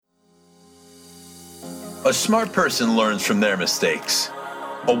A smart person learns from their mistakes.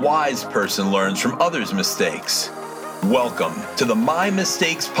 A wise person learns from others' mistakes. Welcome to the My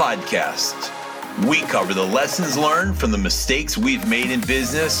Mistakes Podcast. We cover the lessons learned from the mistakes we've made in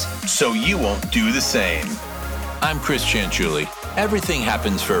business so you won't do the same. I'm Chris Chanchuli. Everything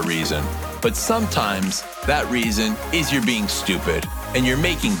happens for a reason, but sometimes that reason is you're being stupid and you're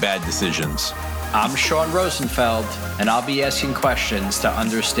making bad decisions. I'm Sean Rosenfeld, and I'll be asking questions to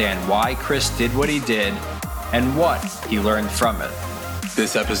understand why Chris did what he did and what he learned from it.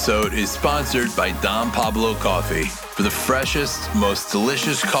 This episode is sponsored by Don Pablo Coffee. For the freshest, most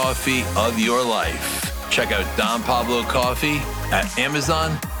delicious coffee of your life, check out Don Pablo Coffee at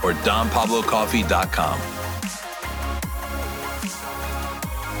Amazon or donpablocoffee.com.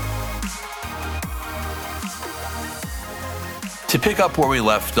 To pick up where we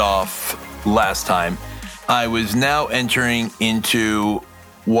left off last time, I was now entering into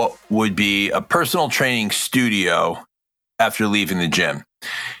what would be a personal training studio after leaving the gym.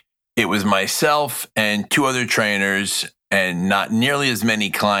 It was myself and two other trainers and not nearly as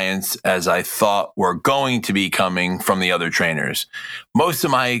many clients as I thought were going to be coming from the other trainers. Most of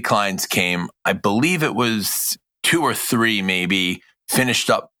my clients came, I believe it was 2 or 3 maybe,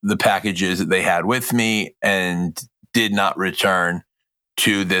 finished up the packages that they had with me and did not return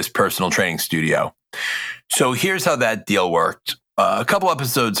to this personal training studio. So here's how that deal worked. A couple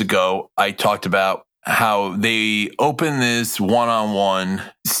episodes ago, I talked about how they opened this one-on-one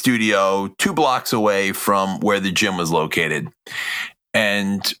studio 2 blocks away from where the gym was located.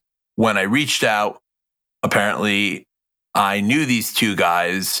 And when I reached out, apparently I knew these 2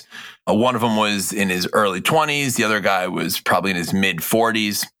 guys. One of them was in his early 20s. The other guy was probably in his mid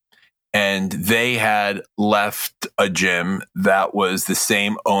 40s. And they had left a gym that was the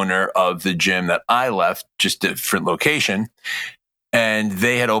same owner of the gym that I left, just a different location. And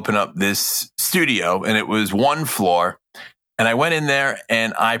they had opened up this studio, and it was 1 floor. And I went in there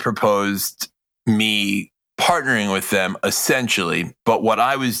and I proposed me partnering with them essentially. But what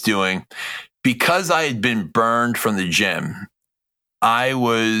I was doing, because I had been burned from the gym, I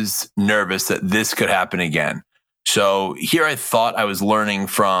was nervous that this could happen again. So here I thought I was learning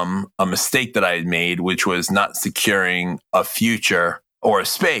from a mistake that I had made, which was not securing a future or a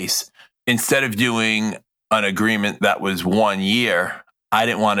space. Instead of doing an agreement that was 1 year, I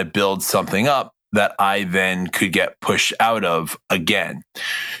didn't want to build something up that I then could get pushed out of again.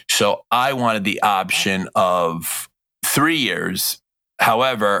 So I wanted the option of 3 years.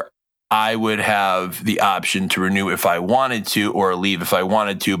 However, I would have the option to renew if I wanted to or leave if I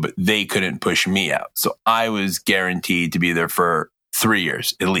wanted to, but they couldn't push me out. So I was guaranteed to be there for 3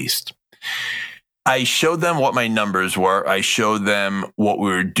 years at least. I showed them what my numbers were. I showed them what we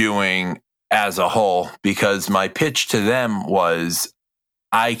were doing as a whole, because my pitch to them was,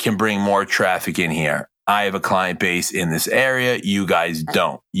 I can bring more traffic in here. I have a client base in this area. You guys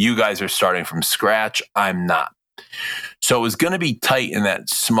don't. You guys are starting from scratch. I'm not. So it was going to be tight in that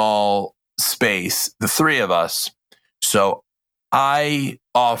small space, the 3 of us. So I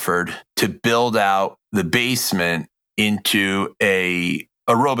offered to build out the basement into a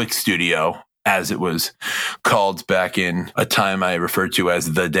aerobic studio, as it was called back in a time I referred to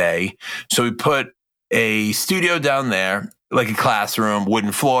as the day. So we put a studio down there, like a classroom,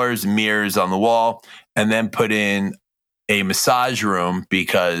 wooden floors, mirrors on the wall, and then put in a massage room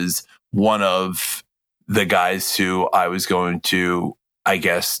because one of the guys who I was going to, I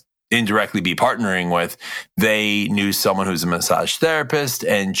guess, indirectly be partnering with, they knew someone who's a massage therapist,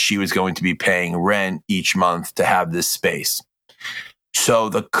 and she was going to be paying rent each month to have this space. So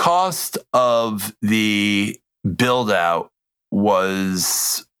the cost of the build out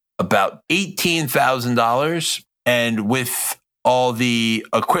was about $18,000. And with all the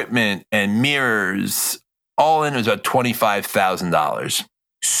equipment and mirrors, all in, it was about $25,000.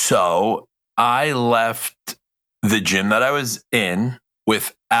 So I left the gym that I was in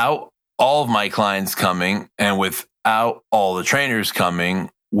without all of my clients coming and without all the trainers coming,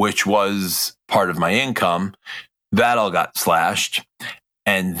 which was part of my income. That all got slashed.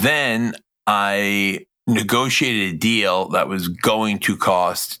 And then I negotiated a deal that was going to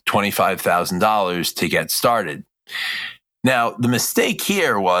cost $25,000 to get started. Now, the mistake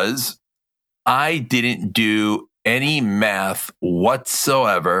here was I didn't do any math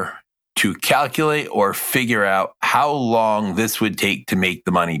whatsoever to calculate or figure out how long this would take to make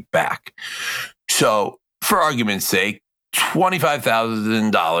the money back. So, for argument's sake,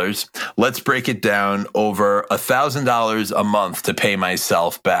 $25,000, let's break it down over $1,000 a month to pay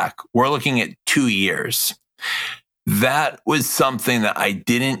myself back. We're looking at 2 years. That was something that I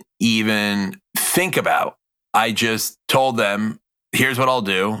didn't even think about. I just told them, here's what I'll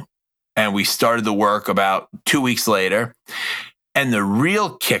do. And we started the work about 2 weeks later. And the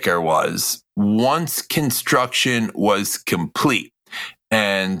real kicker was once construction was complete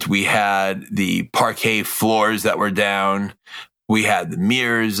and we had the parquet floors that were down, we had the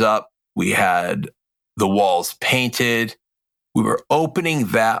mirrors up, we had the walls painted. We were opening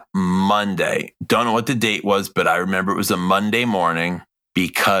that Monday. Don't know what the date was, but I remember it was a Monday morning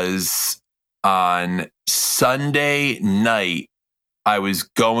because on Sunday night, I was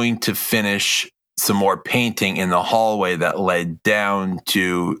going to finish some more painting in the hallway that led down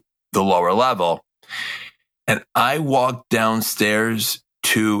to the lower level. And I walked downstairs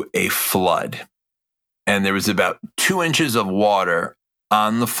to a flood. And there was about 2 inches of water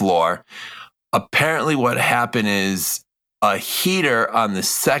on the floor. Apparently what happened is a heater on the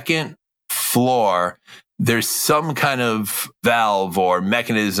second floor, there's some kind of valve or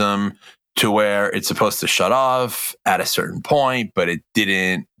mechanism to where it's supposed to shut off at a certain point, but it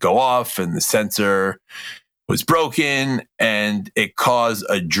didn't go off and the sensor was broken and it caused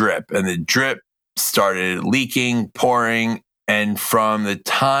a drip, and the drip started leaking, pouring. And from the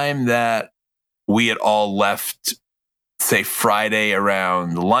time that we had all left, say Friday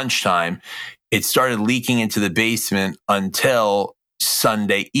around lunchtime, it started leaking into the basement until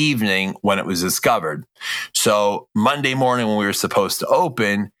Sunday evening when it was discovered. So Monday morning when we were supposed to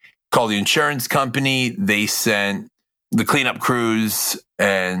open, called the insurance company. They sent the cleanup crews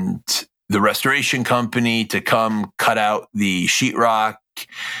and the restoration company to come cut out the sheetrock.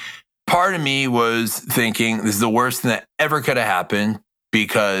 Part of me was thinking this is the worst thing that ever could have happened,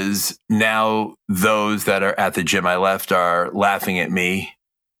 because now those that are at the gym I left are laughing at me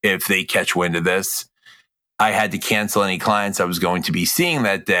if they catch wind of this. I had to cancel any clients I was going to be seeing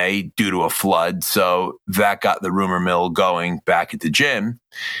that day due to a flood. So that got the rumor mill going back at the gym.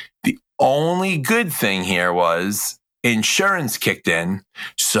 The only good thing here was insurance kicked in.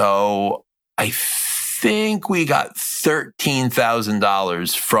 So I think we got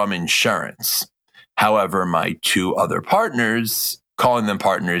 $13,000 from insurance. However, my 2 other partners, calling them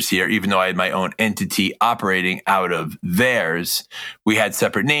partners here, even though I had my own entity operating out of theirs, we had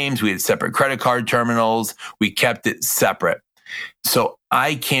separate names, we had separate credit card terminals, we kept it separate. So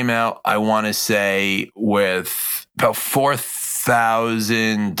I came out, I want to say, with about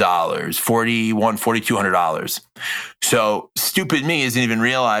 $4,000, $4,200. So stupid me isn't even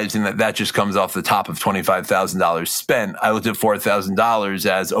realizing that that just comes off the top of $25,000 spent. I looked at $4,000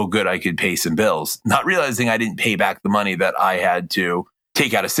 as, oh, good, I could pay some bills, not realizing I didn't pay back the money that I had to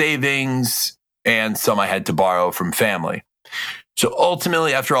take out of savings and some I had to borrow from family. So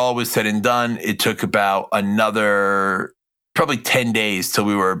ultimately, after all was said and done, it took about another probably 10 days till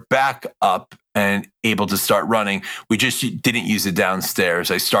we were back up and able to start running. We just didn't use it downstairs.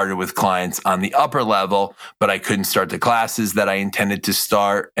 I started with clients on the upper level, but I couldn't start the classes that I intended to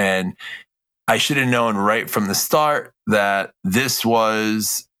start. And I should have known right from the start that this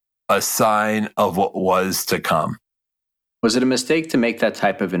was a sign of what was to come. Was it a mistake to make that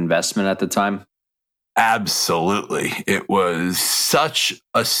type of investment at the time? Absolutely. It was such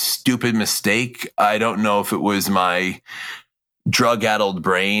a stupid mistake. I don't know if it was my drug-addled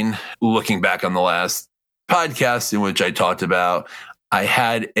brain. Looking back on the last podcast in which I talked about, I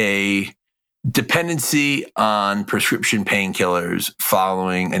had a dependency on prescription painkillers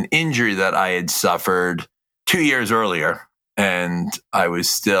following an injury that I had suffered 2 years earlier. And I was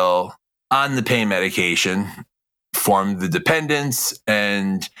still on the pain medication, formed the dependence,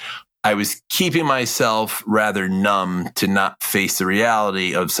 and I was keeping myself rather numb to not face the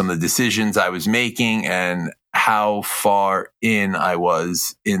reality of some of the decisions I was making and how far in I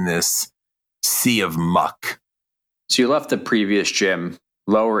was in this sea of muck. So you left the previous gym,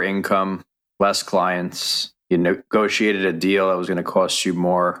 lower income, less clients. You negotiated a deal that was going to cost you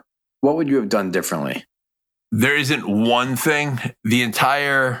more. What would you have done differently? There isn't one thing. The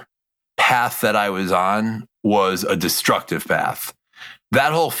entire path that I was on was a destructive path.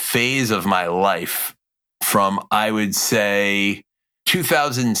 That whole phase of my life from, I would say,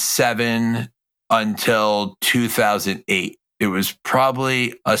 2007 until 2008, it was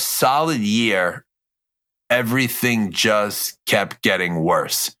probably a solid year. Everything just kept getting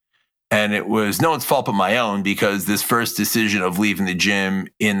worse. And it was no one's fault but my own, because this first decision of leaving the gym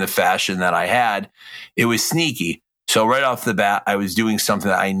in the fashion that I had, it was sneaky. So right off the bat, I was doing something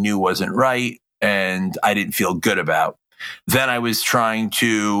that I knew wasn't right and I didn't feel good about. Then I was trying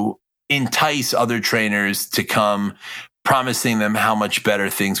to entice other trainers to come, promising them how much better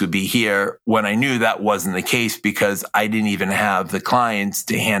things would be here, when I knew that wasn't the case, because I didn't even have the clients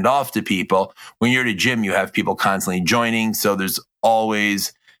to hand off to people. When you're at a gym, you have people constantly joining. So there's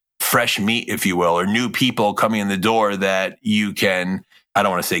always fresh meat, if you will, or new people coming in the door that you can I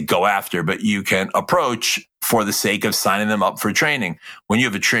don't want to say go after, but you can approach for the sake of signing them up for training. When you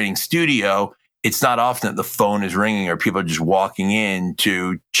have a training studio, it's not often that the phone is ringing or people are just walking in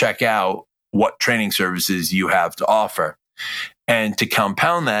to check out what training services you have to offer. And to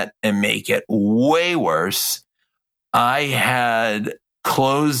compound that and make it way worse, I had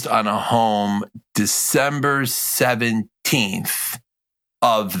closed on a home December 17th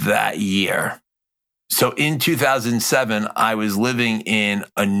of that year. So in 2007, I was living in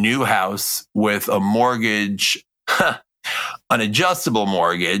a new house with a mortgage, an adjustable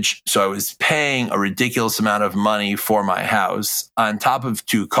mortgage. So I was paying a ridiculous amount of money for my house on top of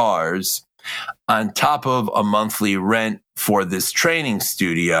 2 cars, on top of a monthly rent for this training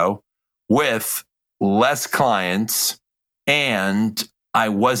studio with less clients, and I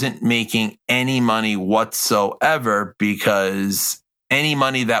wasn't making any money whatsoever because any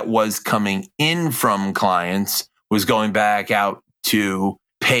money that was coming in from clients was going back out to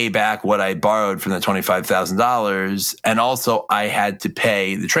pay back what I borrowed from the $25,000. And also I had to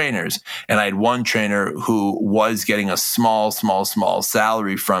pay the trainers. And I had one trainer who was getting a small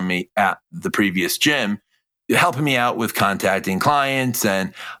salary from me at the previous gym, helping me out with contacting clients.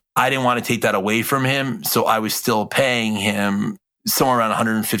 And I didn't want to take that away from him. So I was still paying him somewhere around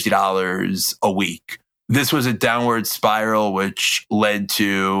 $150 a week. This was a downward spiral, which led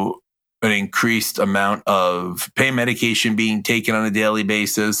to an increased amount of pain medication being taken on a daily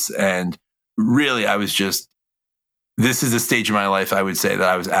basis. And really, this is a stage of my life, I would say, that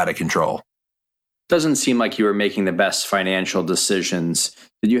I was out of control. Doesn't seem like you were making the best financial decisions.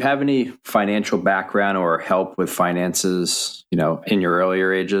 Did you have any financial background or help with finances, in your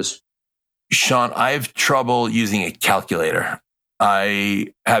earlier ages? Sean, I have trouble using a calculator.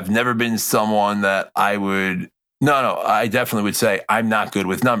 I have never been someone that I definitely would say I'm not good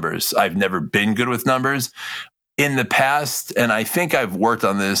with numbers. I've never been good with numbers in the past. And I think I've worked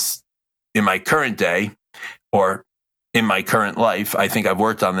on this in my current day or in my current life. I think I've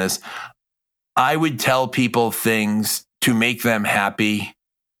worked on this. I would tell people things to make them happy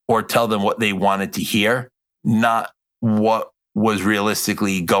or tell them what they wanted to hear, not what was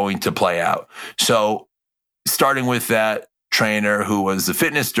realistically going to play out. So starting with that trainer who was the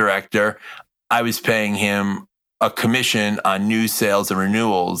fitness director, I was paying him a commission on new sales and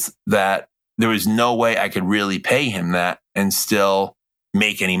renewals that there was no way I could really pay him that and still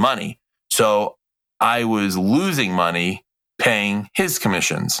make any money. So I was losing money paying his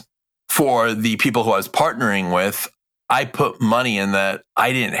commissions. For the people who I was partnering with, I put money in that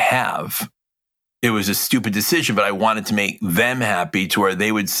I didn't have. It was a stupid decision, but I wanted to make them happy to where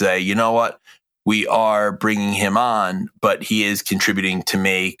they would say, you know what? We are bringing him on, but he is contributing to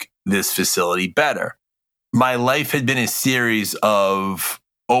make this facility better. My life had been a series of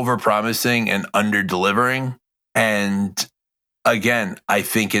overpromising and under-delivering. And again, I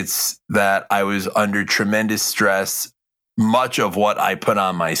think it's that I was under tremendous stress, much of what I put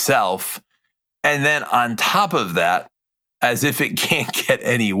on myself. And then on top of that, as if it can't get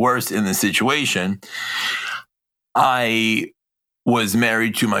any worse in the situation, I was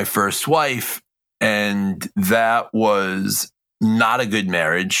married to my first wife. And that was not a good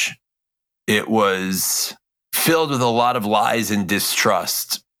marriage. It was filled with a lot of lies and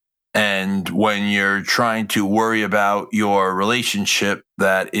distrust. And when you're trying to worry about your relationship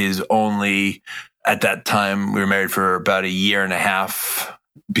that is only, at that time, we were married for about a year and a half,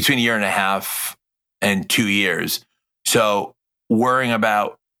 between a year and a half and 2 years. So worrying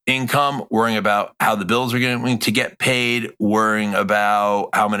about income, worrying about how the bills are going to get paid, worrying about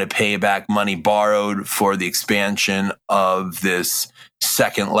how I'm going to pay back money borrowed for the expansion of this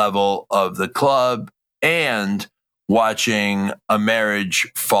second level of the club, and watching a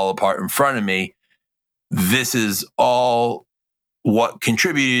marriage fall apart in front of me. This is all what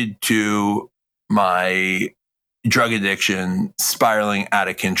contributed to my drug addiction spiraling out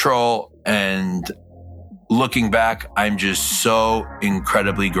of control. And looking back, I'm just so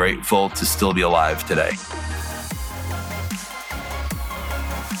incredibly grateful to still be alive today.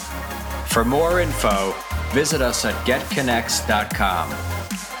 For more info, visit us at getconnex.com.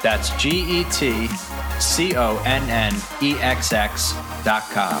 That's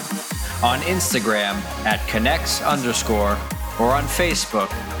GETCONNEXX.com. On Instagram at Connex_ or on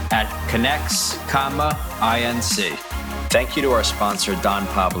Facebook at Connex, INC. Thank you to our sponsor, Don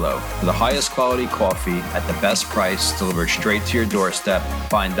Pablo. For the highest quality coffee at the best price delivered straight to your doorstep,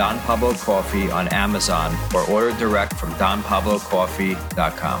 find Don Pablo Coffee on Amazon or order direct from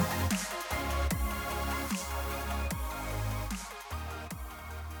donpablocoffee.com.